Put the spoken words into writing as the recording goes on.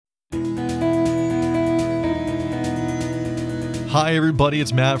Hi everybody,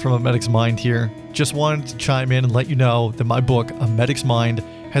 it's Matt from A Medic's Mind here. Just wanted to chime in and let you know that my book, A Medic's Mind,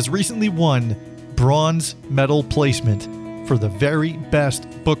 has recently won bronze medal placement for the very best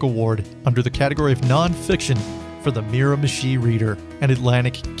book award under the category of nonfiction for the Miramichi Reader and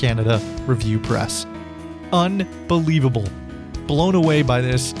Atlantic Canada Review Press. Unbelievable. Blown away by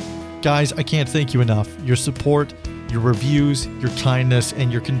this. Guys, I can't thank you enough. Your support, your reviews, your kindness, and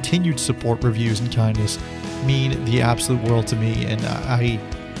your continued support, reviews, and kindness mean the absolute world to me, and I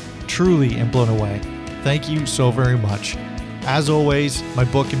truly am blown away. Thank you so very much. As always, my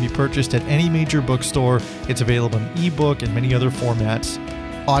book can be purchased at any major bookstore. It's available in ebook and many other formats.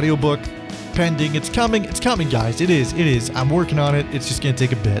 Audiobook, pending. It's coming, guys. It is. I'm working on it. It's just going to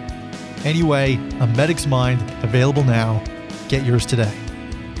take a bit. Anyway, A Medic's Mind, available now. Get yours today.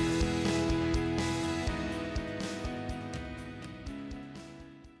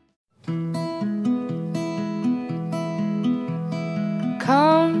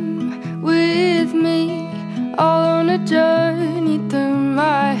 Come with me all on a journey through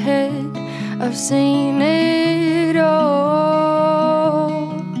my head. I've seen it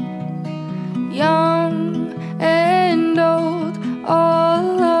all, young and old,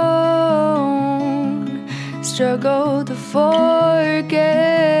 all alone, struggle to forget.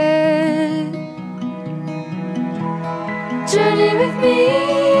 Journey with me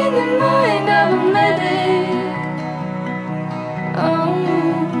in the mind of a medic.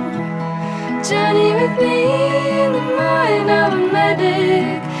 Journey with me in the mind of a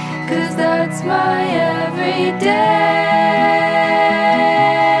medic, 'cause that's my everyday.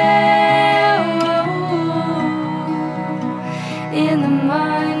 In the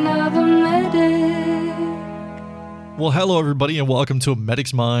mind of a medic. Well, hello everybody, and welcome to A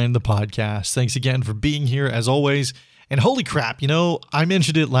Medic's Mind, the podcast. Thanks again for being here, as always. And holy crap, I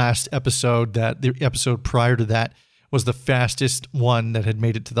mentioned it last episode that the episode prior to that was the fastest one that had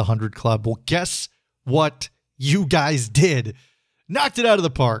made it to the 100 Club. Well, guess what you guys did? Knocked it out of the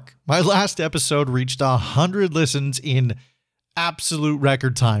park. My last episode reached 100 listens in absolute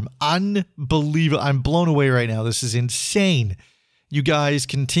record time. Unbelievable. I'm blown away right now. This is insane. You guys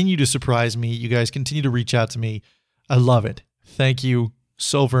continue to surprise me. You guys continue to reach out to me. I love it. Thank you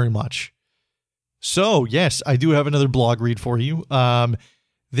so very much. So, yes, I do have another blog read for you.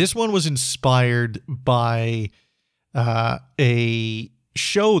 This one was inspired by a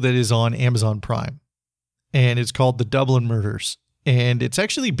show that is on Amazon Prime, and it's called The Dublin Murders, and it's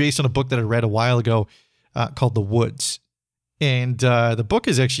actually based on a book that I read a while ago called The Woods, and the book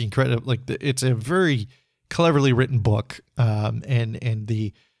is actually incredible. Like, it's a very cleverly written book, and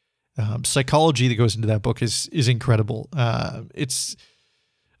the psychology that goes into that book is incredible. I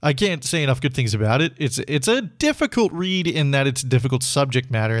can't say enough good things about it. It's a difficult read in that it's a difficult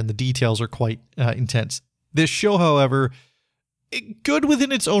subject matter, and the details are quite intense. This show, however, good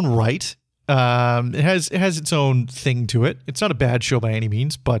within its own right. It has its own thing to it. It's not a bad show by any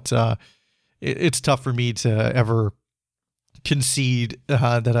means, but it's tough for me to ever concede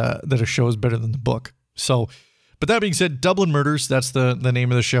that a show is better than the book. So, but that being said, Dublin Murders, that's the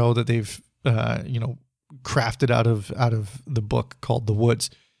name of the show that they've crafted out of the book called The Woods.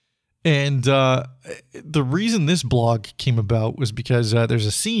 And the reason this blog came about was because there's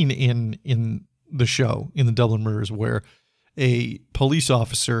a scene in the show, in The Dublin Murders, where a police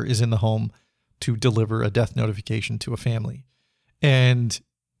officer is in the home to deliver a death notification to a family. And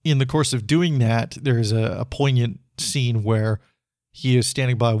in the course of doing that, there's a poignant scene where he is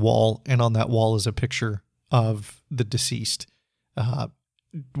standing by a wall, and on that wall is a picture of the deceased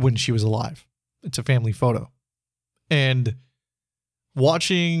when she was alive. It's a family photo. And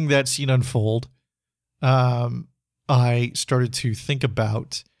watching that scene unfold, I started to think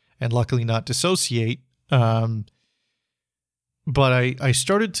about, and luckily not dissociate, but I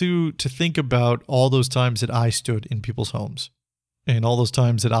started to think about all those times that I stood in people's homes, and all those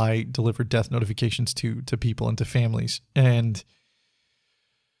times that I delivered death notifications to people and to families. And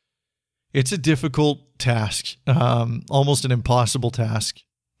it's a difficult task, almost an impossible task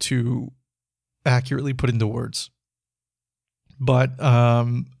to accurately put into words. But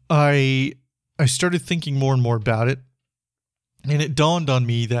I started thinking more and more about it, and it dawned on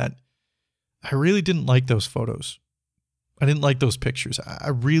me that I really didn't like those photos. I didn't like those pictures. I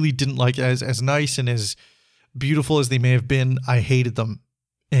really didn't like it. As nice and as beautiful as they may have been, I hated them.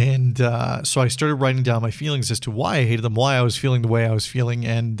 And so I started writing down my feelings as to why I hated them, why I was feeling the way I was feeling,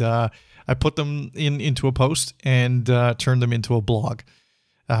 and I put them into a post and turned them into a blog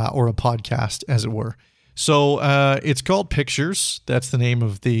or a podcast, as it were. So it's called Pictures. That's the name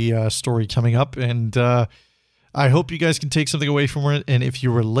of the story coming up, and I hope you guys can take something away from it, and if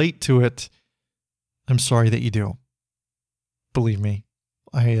you relate to it, I'm sorry that you do. Believe me,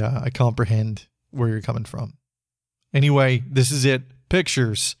 I comprehend where you're coming from. Anyway, this is it.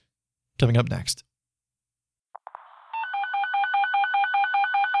 Pictures coming up next.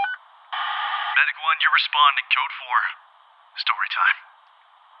 Medic 1, you're responding. Code 4. Story time.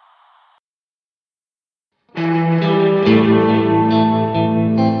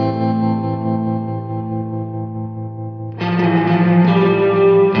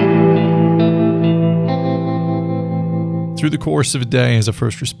 Through the course of a day as a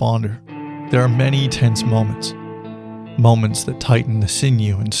first responder, there are many tense moments. Moments that tighten the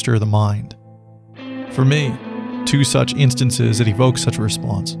sinew and stir the mind. For me, 2 such instances that evoke such a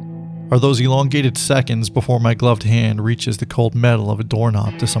response are those elongated seconds before my gloved hand reaches the cold metal of a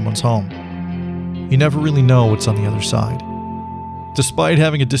doorknob to someone's home. You never really know what's on the other side. Despite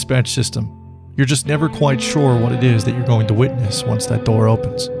having a dispatch system, you're just never quite sure what it is that you're going to witness once that door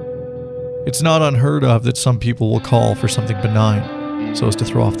opens. It's not unheard of that some people will call for something benign, so as to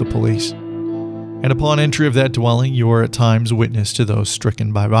throw off the police. And upon entry of that dwelling, you are at times witness to those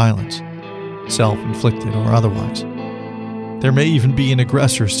stricken by violence, self-inflicted or otherwise. There may even be an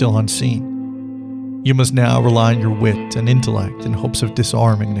aggressor still unseen. You must now rely on your wit and intellect in hopes of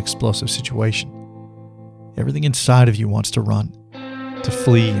disarming an explosive situation. Everything inside of you wants to run, to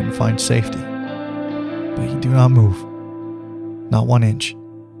flee and find safety. But you do not move. Not 1 inch.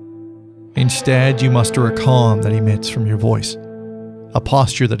 Instead, you muster a calm that emits from your voice, a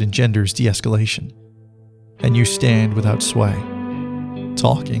posture that engenders de-escalation, and you stand without sway,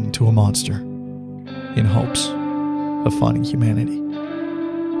 talking to a monster, in hopes of finding humanity.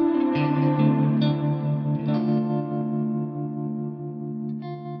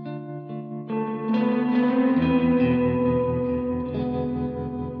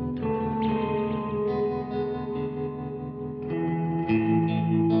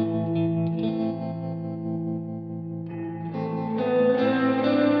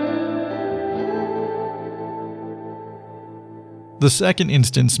 The second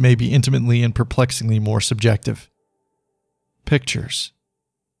instance may be intimately and perplexingly more subjective. Pictures.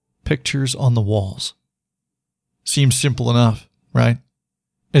 Pictures on the walls. Seems simple enough, right?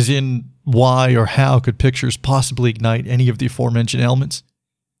 As in, why or how could pictures possibly ignite any of the aforementioned elements?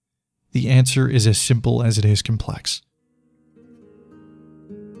 The answer is as simple as it is complex.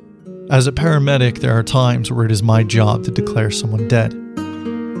 As a paramedic, there are times where it is my job to declare someone dead,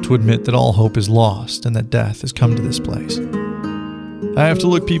 to admit that all hope is lost and that death has come to this place. I have to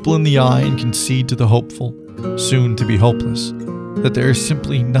look people in the eye and concede to the hopeful, soon to be hopeless, that there is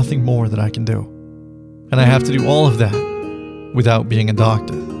simply nothing more that I can do. And I have to do all of that without being a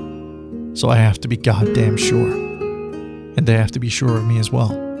doctor. So I have to be goddamn sure. And they have to be sure of me as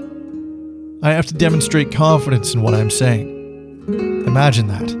well. I have to demonstrate confidence in what I'm saying. Imagine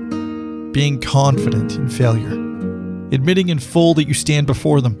that. Being confident in failure. Admitting in full that you stand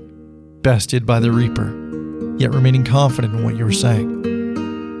before them, bested by the Reaper, yet remaining confident in what you were saying.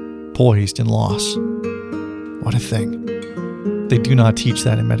 Poised in loss. What a thing. They do not teach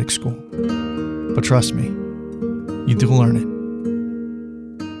that in medic school. But trust me, you do learn it.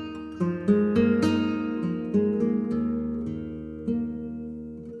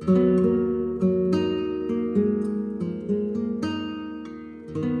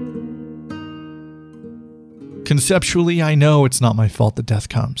 Conceptually, I know it's not my fault that death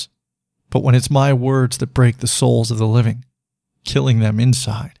comes. But when it's my words that break the souls of the living, killing them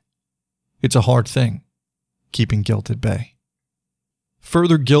inside, it's a hard thing, keeping guilt at bay.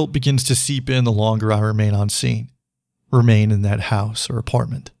 Further guilt begins to seep in the longer I remain on scene, remain in that house or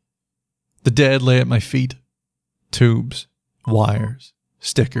apartment. The dead lay at my feet. Tubes, wires,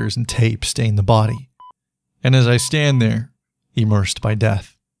 stickers, and tape stain the body. And as I stand there, immersed by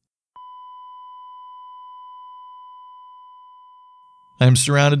death, I am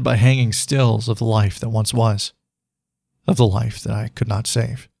surrounded by hanging stills of the life that once was, of the life that I could not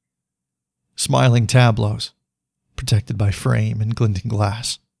save. Smiling tableaus, protected by frame and glinting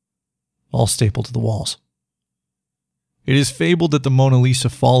glass, all stapled to the walls. It is fabled that the Mona Lisa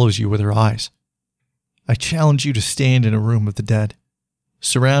follows you with her eyes. I challenge you to stand in a room of the dead,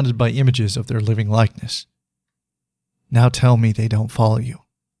 surrounded by images of their living likeness. Now tell me they don't follow you,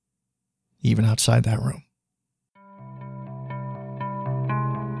 even outside that room.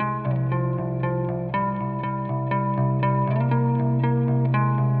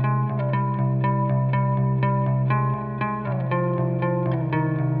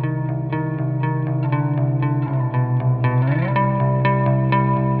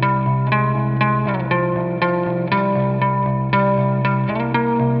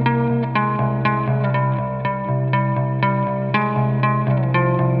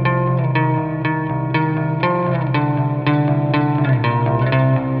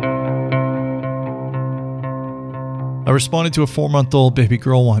 I responded to a 4-month-old baby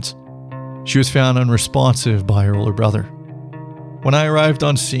girl once. She was found unresponsive by her older brother. When I arrived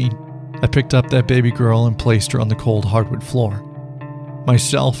on scene, I picked up that baby girl and placed her on the cold hardwood floor.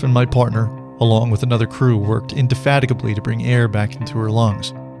 Myself and my partner, along with another crew, worked indefatigably to bring air back into her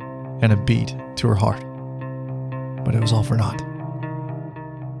lungs and a beat to her heart. But it was all for naught.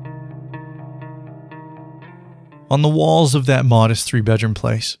 On the walls of that modest 3-bedroom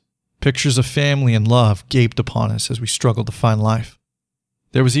place, pictures of family and love gaped upon us as we struggled to find life.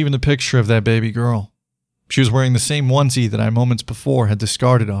 There was even a picture of that baby girl. She was wearing the same onesie that I moments before had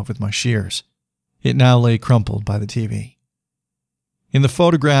discarded of with my shears. It now lay crumpled by the TV. In the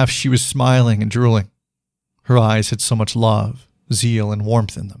photograph, she was smiling and drooling. Her eyes had so much love, zeal, and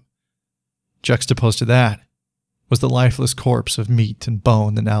warmth in them. Juxtaposed to that was the lifeless corpse of meat and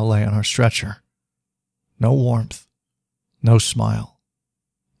bone that now lay on our stretcher. No warmth, no smile,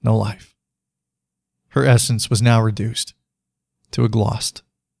 no life. Her essence was now reduced to a glossed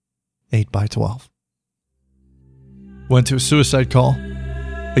 8x12. Went to a suicide call.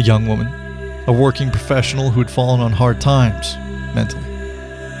 A young woman, a working professional who had fallen on hard times mentally.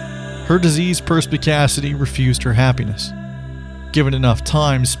 Her diseased perspicacity refused her happiness. Given enough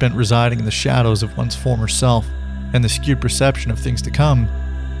time spent residing in the shadows of one's former self and the skewed perception of things to come,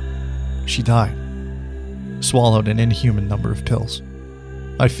 she died. Swallowed an inhuman number of pills.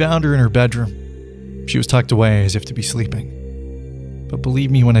 I found her in her bedroom. She was tucked away as if to be sleeping. But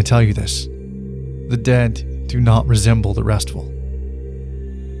believe me when I tell you this, the dead do not resemble the restful.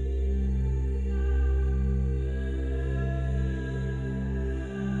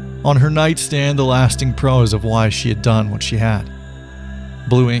 On her nightstand, the lasting prose of why she had done what she had.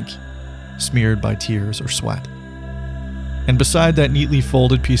 Blue ink, smeared by tears or sweat. And beside that neatly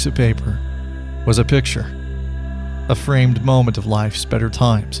folded piece of paper was a picture, a framed moment of life's better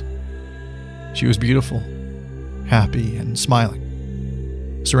times. She was beautiful, happy, and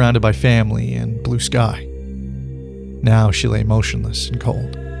smiling, surrounded by family and blue sky. Now she lay motionless and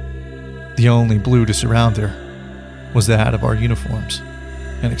cold. The only blue to surround her was that of our uniforms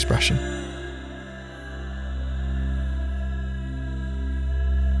and expression.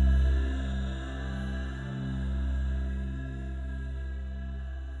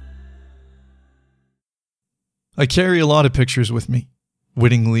 I carry a lot of pictures with me,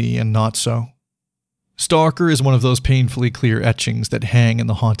 wittingly and not so. Stalker is one of those painfully clear etchings that hang in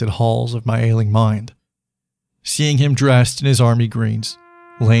the haunted halls of my ailing mind. Seeing him dressed in his army greens,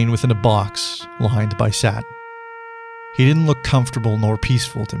 laying within a box lined by satin. He didn't look comfortable nor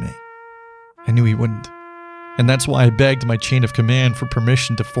peaceful to me. I knew he wouldn't, and that's why I begged my chain of command for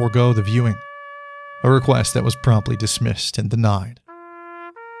permission to forego the viewing, a request that was promptly dismissed and denied.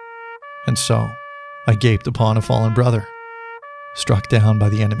 And so, I gaped upon a fallen brother, struck down by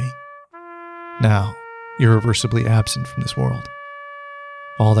the enemy, now irreversibly absent from this world.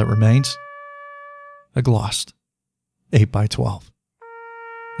 All that remains? A glossed 8x12.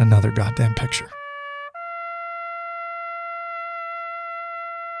 Another goddamn picture.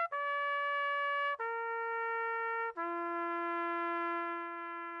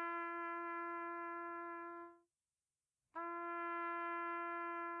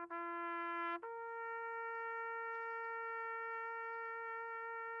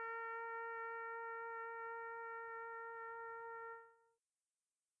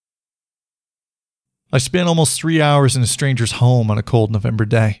 I spent almost 3 hours in a stranger's home on a cold November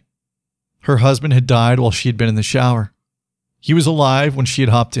day. Her husband had died while she had been in the shower. He was alive when she had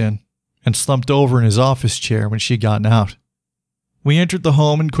hopped in, and slumped over in his office chair when she had gotten out. We entered the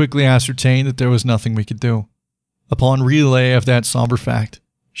home and quickly ascertained that there was nothing we could do. Upon relay of that somber fact,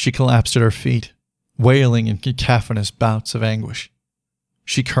 she collapsed at our feet, wailing in cacophonous bouts of anguish.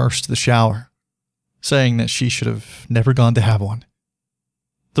 She cursed the shower, saying that she should have never gone to have one.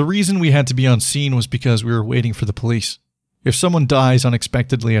 The reason we had to be on scene was because we were waiting for the police. If someone dies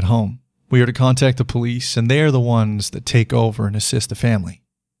unexpectedly at home, we are to contact the police, and they are the ones that take over and assist the family.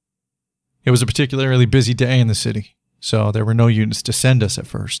 It was a particularly busy day in the city, so there were no units to send us at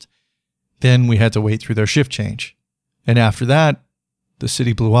first. Then we had to wait through their shift change, and after that, the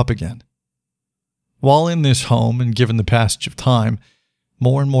city blew up again. While in this home, and given the passage of time,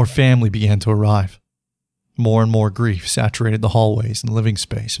 more and more family began to arrive. More and more grief saturated the hallways and living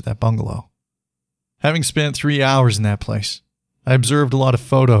space of that bungalow. Having spent 3 hours in that place, I observed a lot of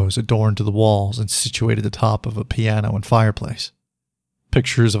photos adorned to the walls and situated atop of a piano and fireplace.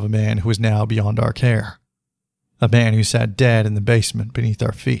 Pictures of a man who was now beyond our care. A man who sat dead in the basement beneath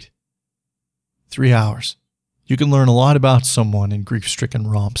our feet. 3 hours. You can learn a lot about someone in grief-stricken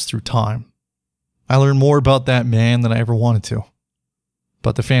romps through time. I learned more about that man than I ever wanted to.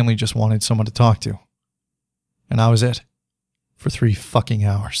 But the family just wanted someone to talk to. And that was it. For 3 fucking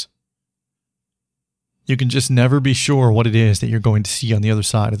hours. You can just never be sure what it is that you're going to see on the other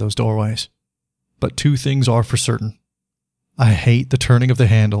side of those doorways. But 2 things are for certain. I hate the turning of the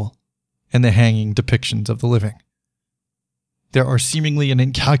handle and the hanging depictions of the living. There are seemingly an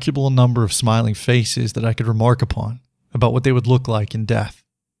incalculable number of smiling faces that I could remark upon about what they would look like in death.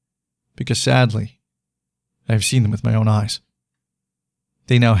 Because sadly, I have seen them with my own eyes.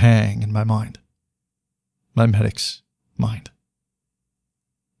 They now hang in my mind. My medic's mind.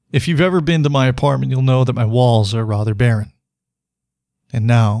 If you've ever been to my apartment, you'll know that my walls are rather barren. And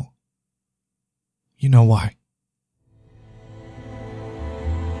now, you know why.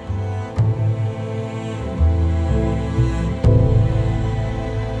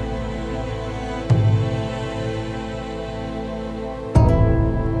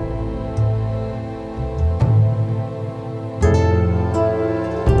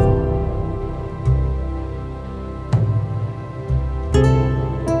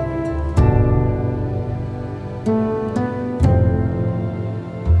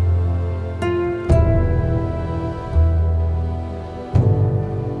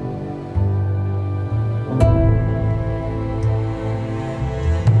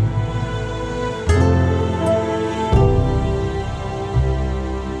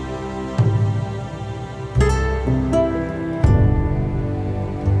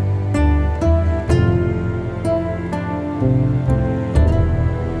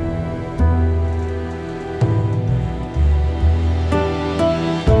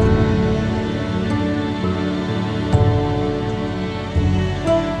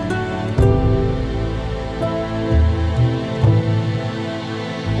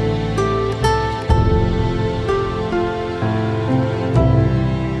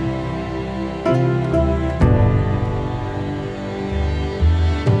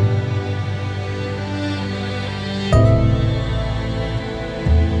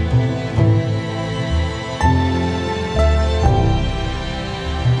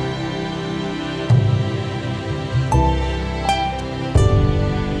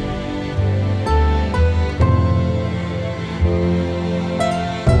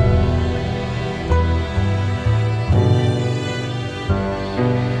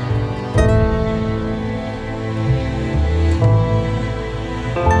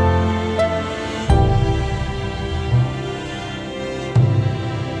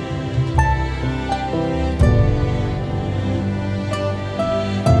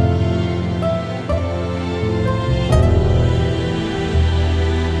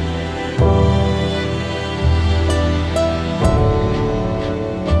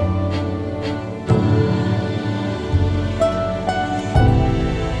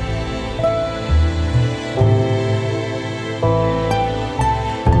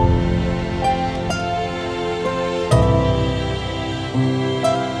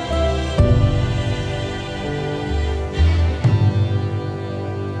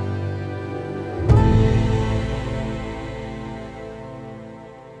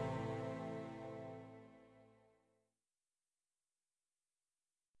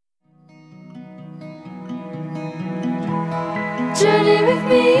 Journey with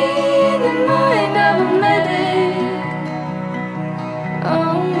me in the mind of a medic.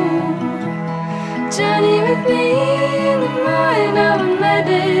 Journey with me in the mind of a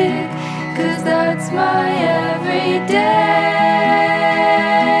medic. 'Cause that's my everyday.